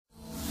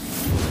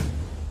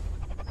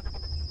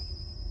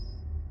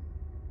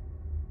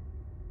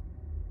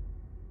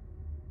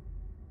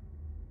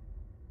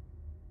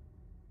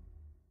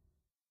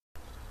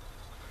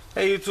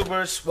Hey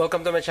YouTubers,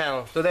 welcome to my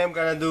channel. Today I'm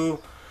gonna do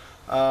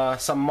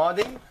some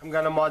modding. I'm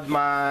gonna mod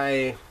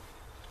my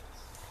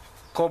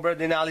Cobra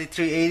Denali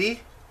 380.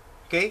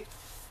 Okay.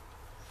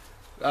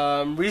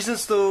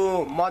 Reasons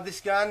to mod this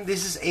gun.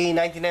 This is a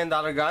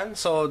 $99 gun,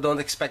 so don't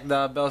expect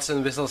the bells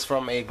and whistles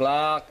from a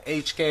Glock,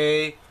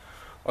 HK,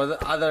 or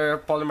the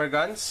other polymer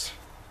guns.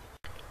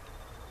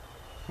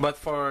 But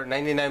for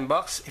 99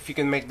 bucks, if you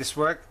can make this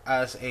work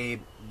as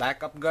a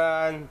backup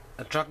gun,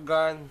 a truck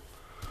gun,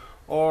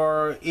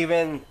 or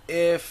even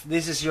if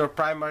this is your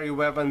primary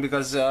weapon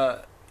because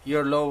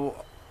you're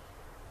low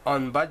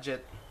on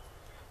budget,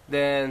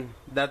 then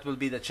that will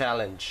be the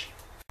challenge.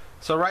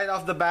 So right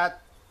off the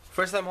bat,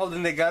 first time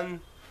holding the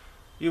gun,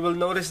 you will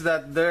notice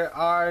that there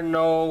are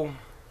no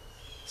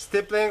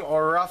stippling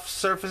or rough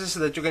surfaces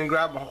that you can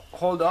grab,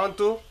 hold on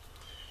to.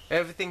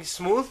 Everything's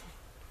smooth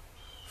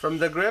from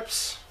the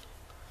grips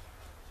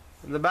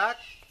in the back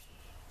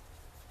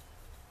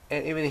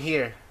and even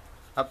here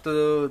up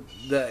to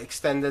the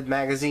extended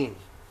magazine.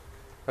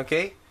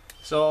 Okay,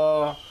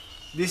 so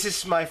this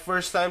is my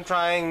first time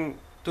trying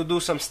to do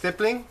some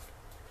stippling.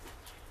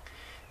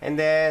 And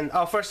then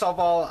first of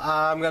all,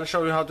 I'm gonna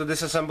show you how to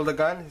disassemble the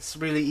gun. It's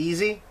really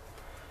easy.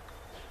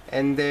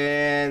 And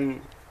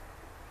then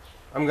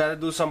I'm gonna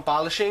do some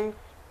polishing.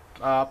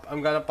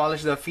 I'm gonna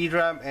polish the feed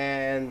ramp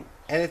and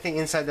anything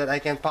inside that I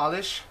can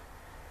polish.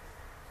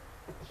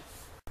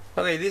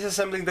 Okay,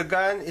 disassembling the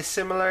gun is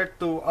similar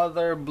to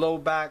other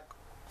blowback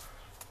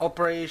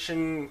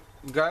operation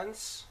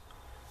guns,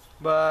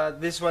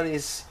 but this one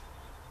is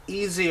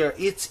easier.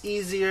 It's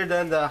easier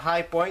than the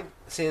high point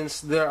since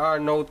there are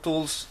no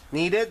tools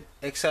needed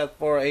except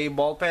for a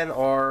ball pen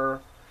or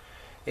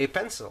a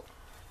pencil.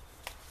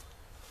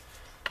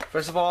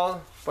 First of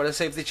all, for the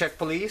safety check,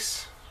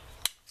 police,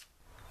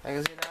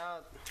 magazine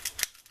out,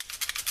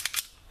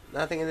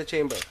 nothing in the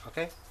chamber.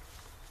 Okay,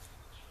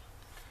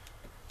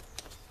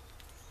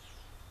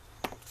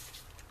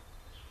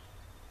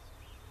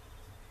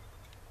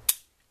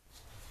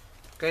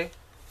 okay,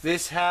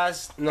 this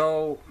has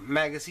no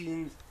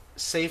magazine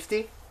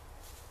safety,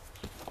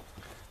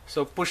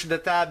 so push the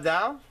tab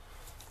down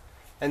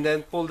and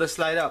then pull the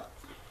slide up.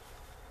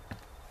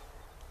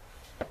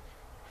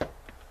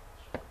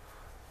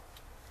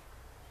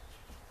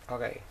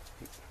 Okay,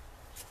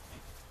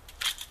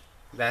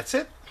 that's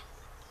it.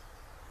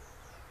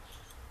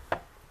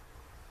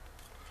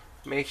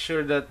 Make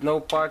sure that no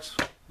parts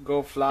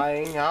go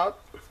flying out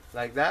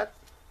like that.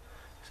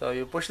 So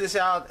you push this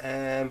out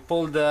and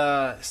pull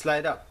the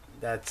slide up.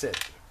 That's it.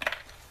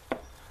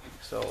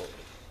 So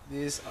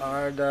these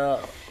are the,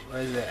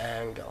 where's the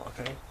angle?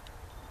 Okay,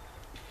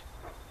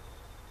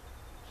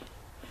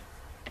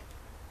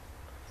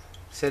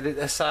 set it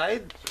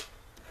aside.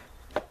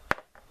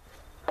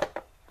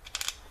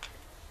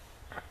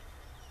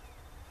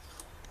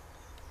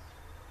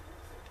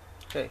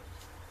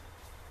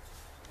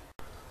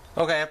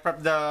 Okay, I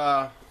prepped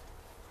the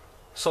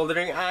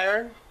soldering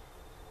iron.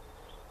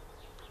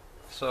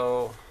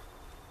 So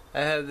I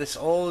have this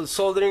old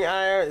soldering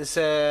iron. It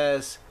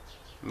says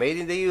made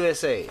in the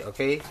USA.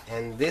 Okay,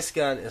 and this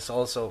gun is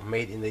also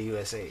made in the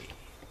USA,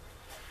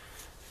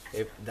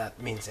 if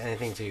that means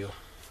anything to you.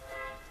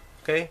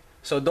 Okay,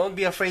 so don't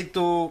be afraid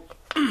to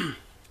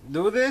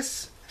do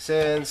this,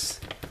 since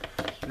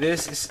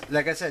this is,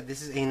 like I said,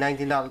 this is a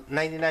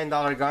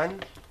 $99 gun.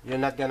 You're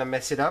not gonna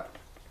mess it up.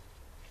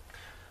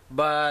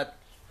 But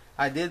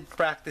I did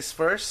practice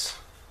first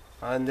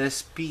on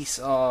this piece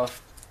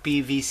of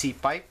PVC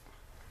pipe.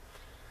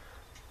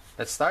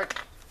 Let's start.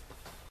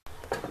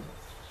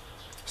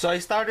 So I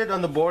started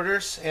on the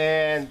borders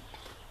and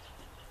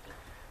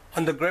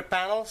on the grip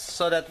panels,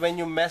 so that when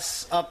you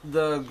mess up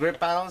the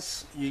grip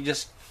panels, you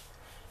just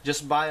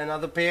buy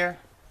another pair.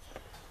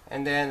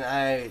 And then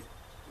I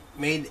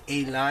made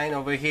a line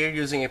over here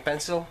using a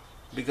pencil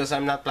because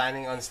I'm not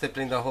planning on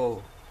stippling the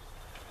whole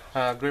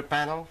grip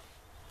panel.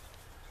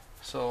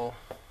 So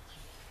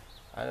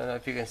I don't know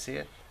if you can see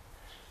it.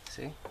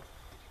 See?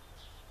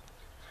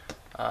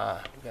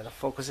 Gotta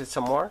focus it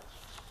some more.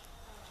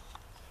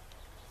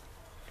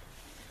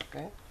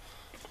 Okay,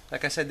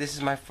 like I said, this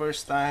is my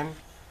first time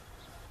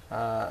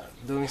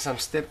doing some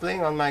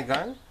stippling on my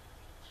gun.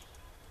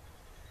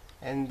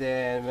 And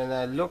then when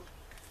I looked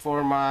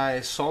for my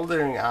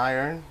soldering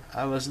iron,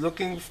 I was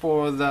looking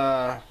for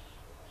the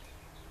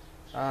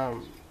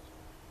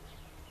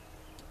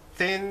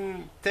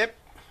thin tip.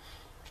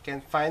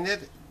 Can't find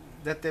it.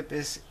 The tip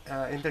is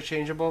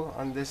interchangeable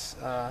on this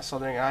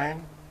soldering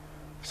iron.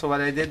 So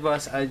what I did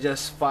was I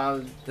just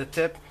filed the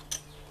tip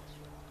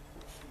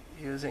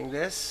using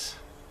this,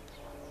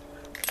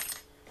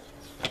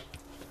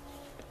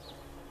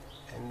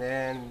 and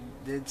then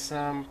did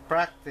some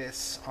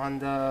practice on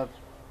the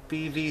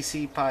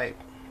PVC pipe.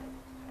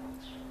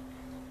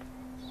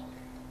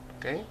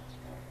 Okay,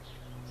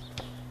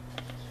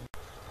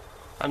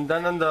 I'm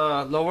done on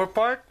the lower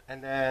part,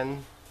 and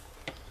then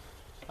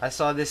I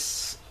saw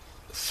this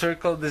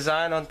circle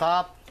design on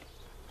top,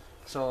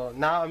 so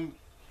now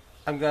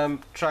I'm gonna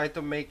try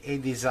to make a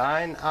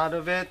design out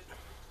of it.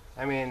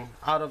 I mean,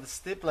 out of the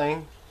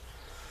stippling.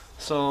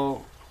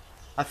 So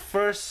At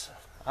first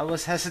I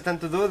was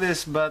hesitant to do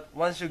this, but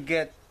once you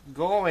get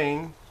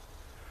going,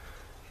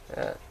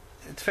 uh,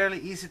 it's fairly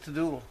easy to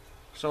do.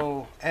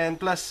 So, and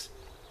plus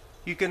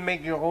you can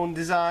make your own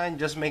design,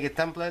 just make a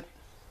template.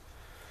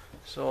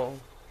 So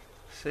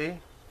see,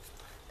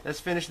 let's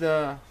finish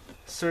the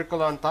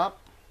circle on top.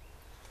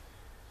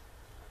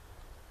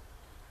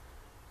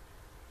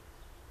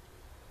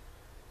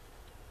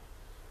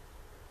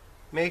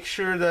 Make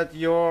sure that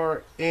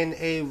you're in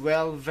a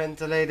well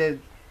ventilated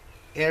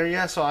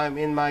area. So I'm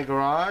in my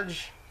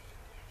garage,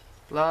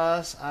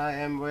 plus I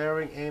am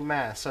wearing a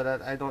mask so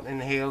that I don't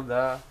inhale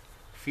the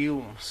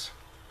fumes.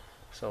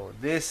 So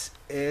this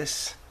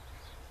is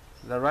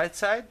the right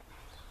side.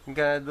 I'm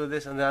gonna do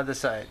this on the other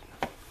side.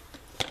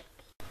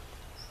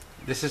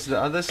 This is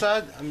the other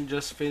side. I'm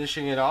just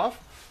finishing it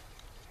off.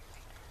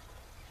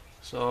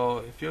 So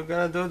if you're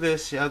gonna do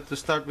this, you have to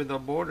start with the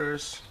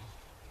borders,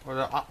 or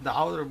the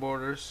outer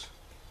borders,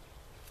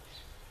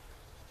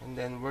 and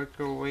then work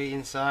your way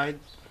inside.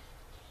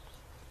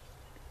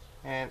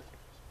 And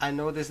I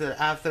noticed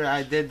that after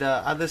I did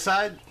the other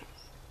side,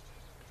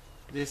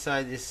 this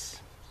side is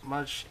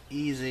much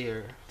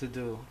easier to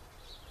do.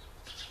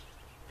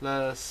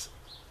 Plus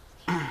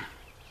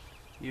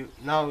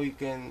now you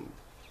can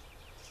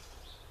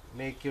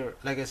make your,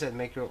 like I said,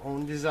 make your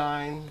own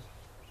design.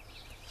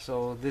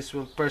 So this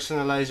will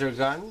personalize your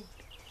gun,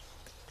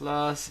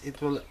 plus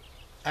it will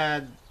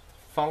add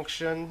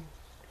function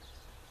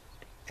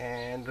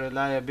and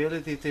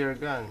reliability to your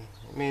gun.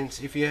 It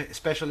means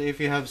especially if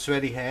you have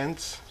sweaty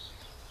hands,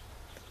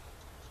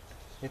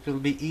 it will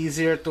be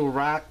easier to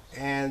rack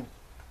and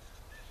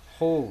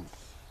hold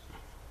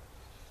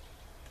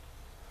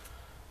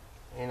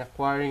in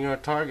acquiring your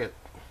target.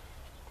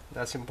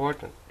 That's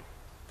important.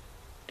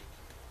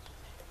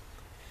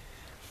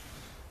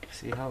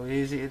 See how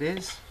easy it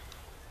is?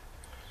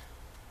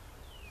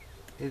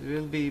 It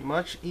will be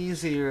much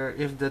easier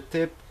if the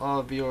tip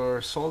of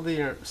your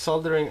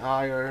soldering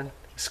iron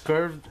is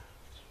curved.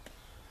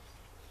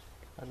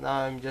 And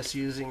now I'm just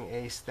using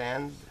a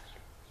stand.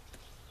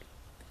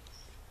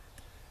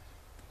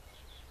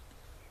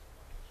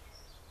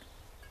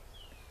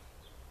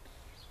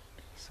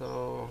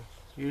 So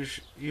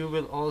you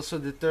will also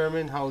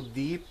determine how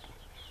deep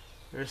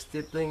your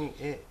stippling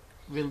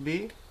will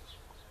be.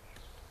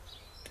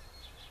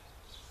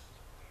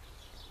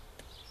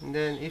 And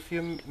then if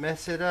you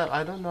mess it up,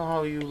 I don't know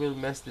how you will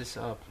mess this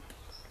up,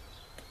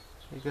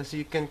 because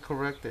you can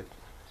correct it.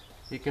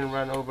 You can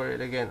run over it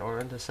again or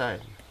on the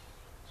side.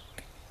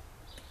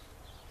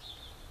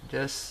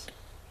 Just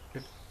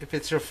if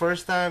it's your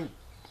first time,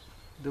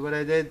 do what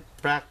I did,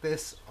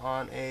 practice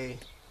on a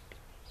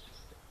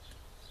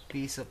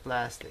piece of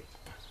plastic.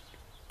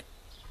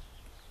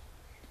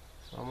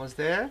 Almost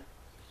there.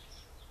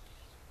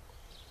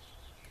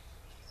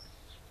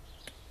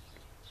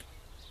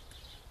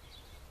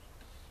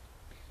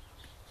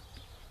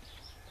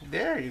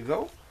 There you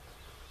go.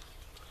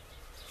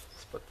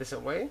 Let's put this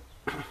away.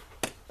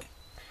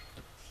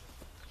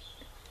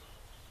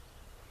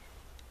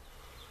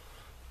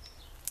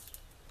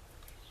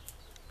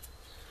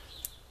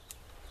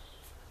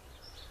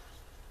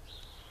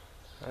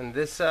 On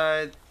this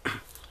side,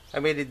 I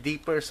made it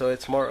deeper so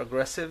it's more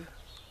aggressive.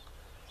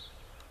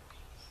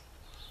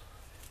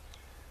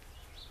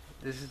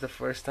 This is the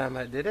first time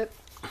I did it.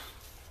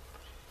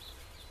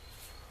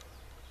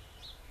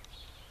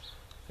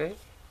 Okay.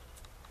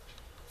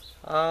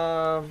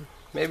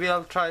 Maybe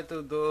I'll try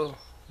to do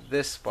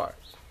this part.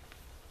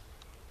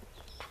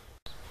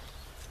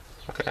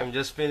 Okay, I'm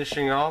just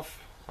finishing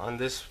off on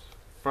this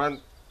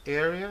front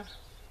area.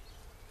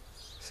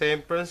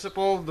 Same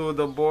principle, do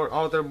the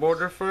outer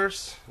border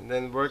first,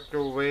 then work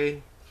your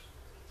way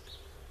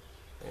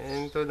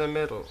into the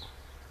middle.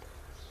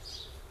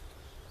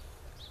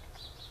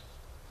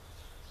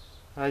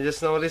 I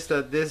just noticed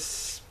that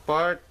this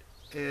part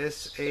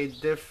is a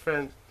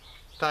different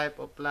type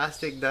of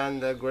plastic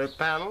than the grip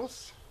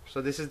panels.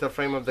 So this is the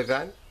frame of the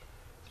gun.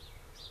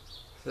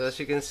 So as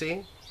you can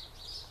see,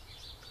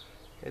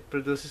 it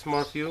produces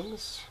more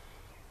fumes.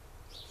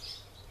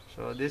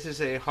 So this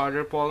is a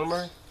harder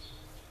polymer.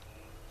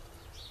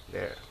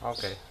 There,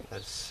 okay,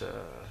 let's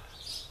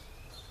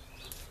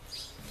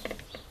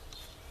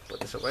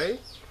put this away.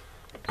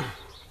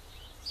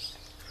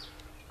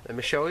 Let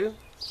me show you.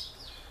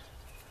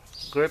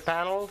 Grip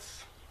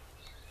panels,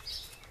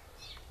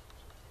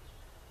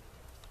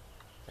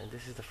 and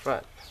this is the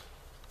front.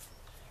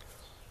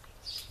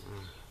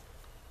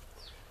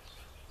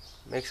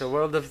 Makes a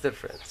world of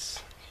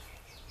difference.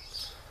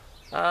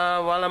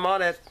 While I'm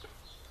on it,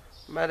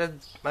 might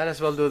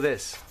as well do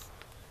this.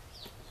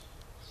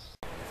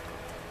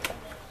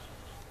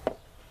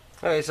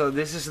 Okay, so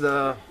this is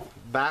the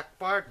back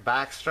part,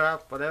 back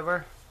strap,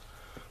 whatever.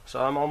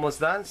 So I'm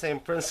almost done. Same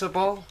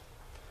principle.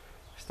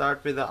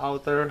 Start with the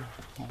outer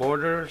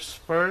borders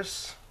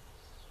first,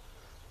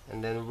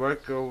 and then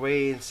work your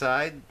way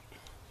inside.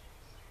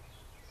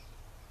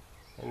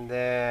 And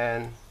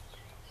then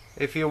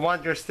if you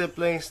want your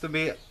stipplings to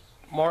be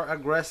more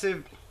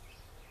aggressive,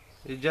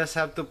 you just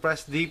have to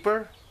press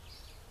deeper.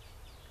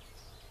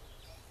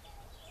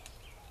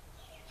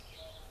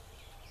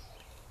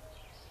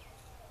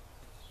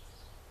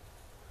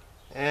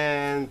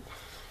 And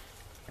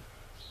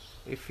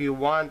if you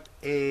want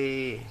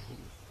a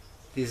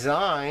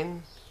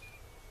design,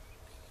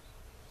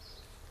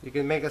 you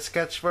can make a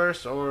sketch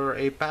first or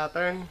a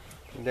pattern,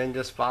 and then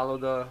just follow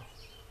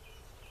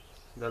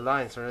the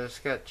lines or the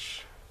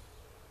sketch.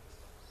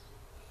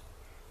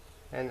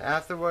 And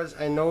afterwards,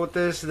 I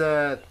noticed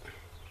that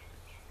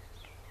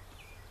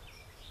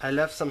I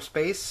left some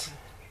spaces.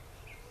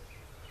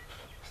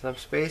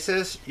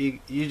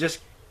 You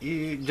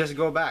just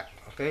go back.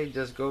 Okay,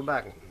 just go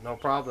back. No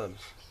problems.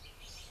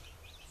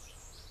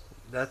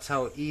 That's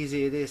how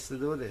easy it is to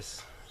do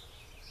this.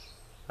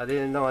 I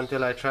didn't know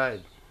until I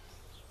tried.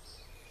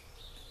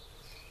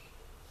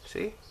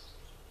 See?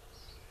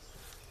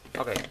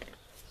 Okay.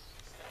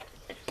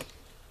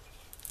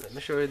 Let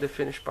me show you the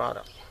finished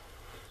product.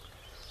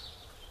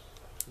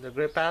 The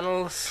grip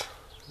panels,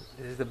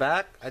 this is the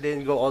back. I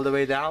didn't go all the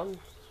way down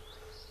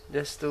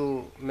just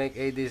to make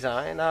a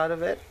design out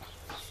of it.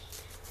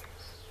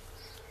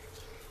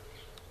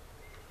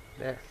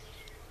 There.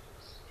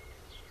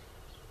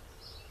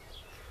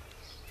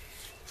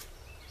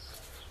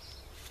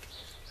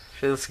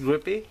 Feels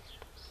grippy,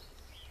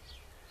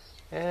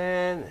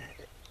 and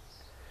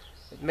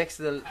it makes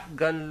the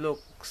gun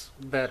looks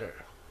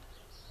better.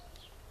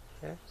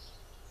 Okay?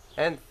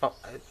 And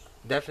it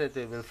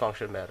definitely will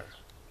function better.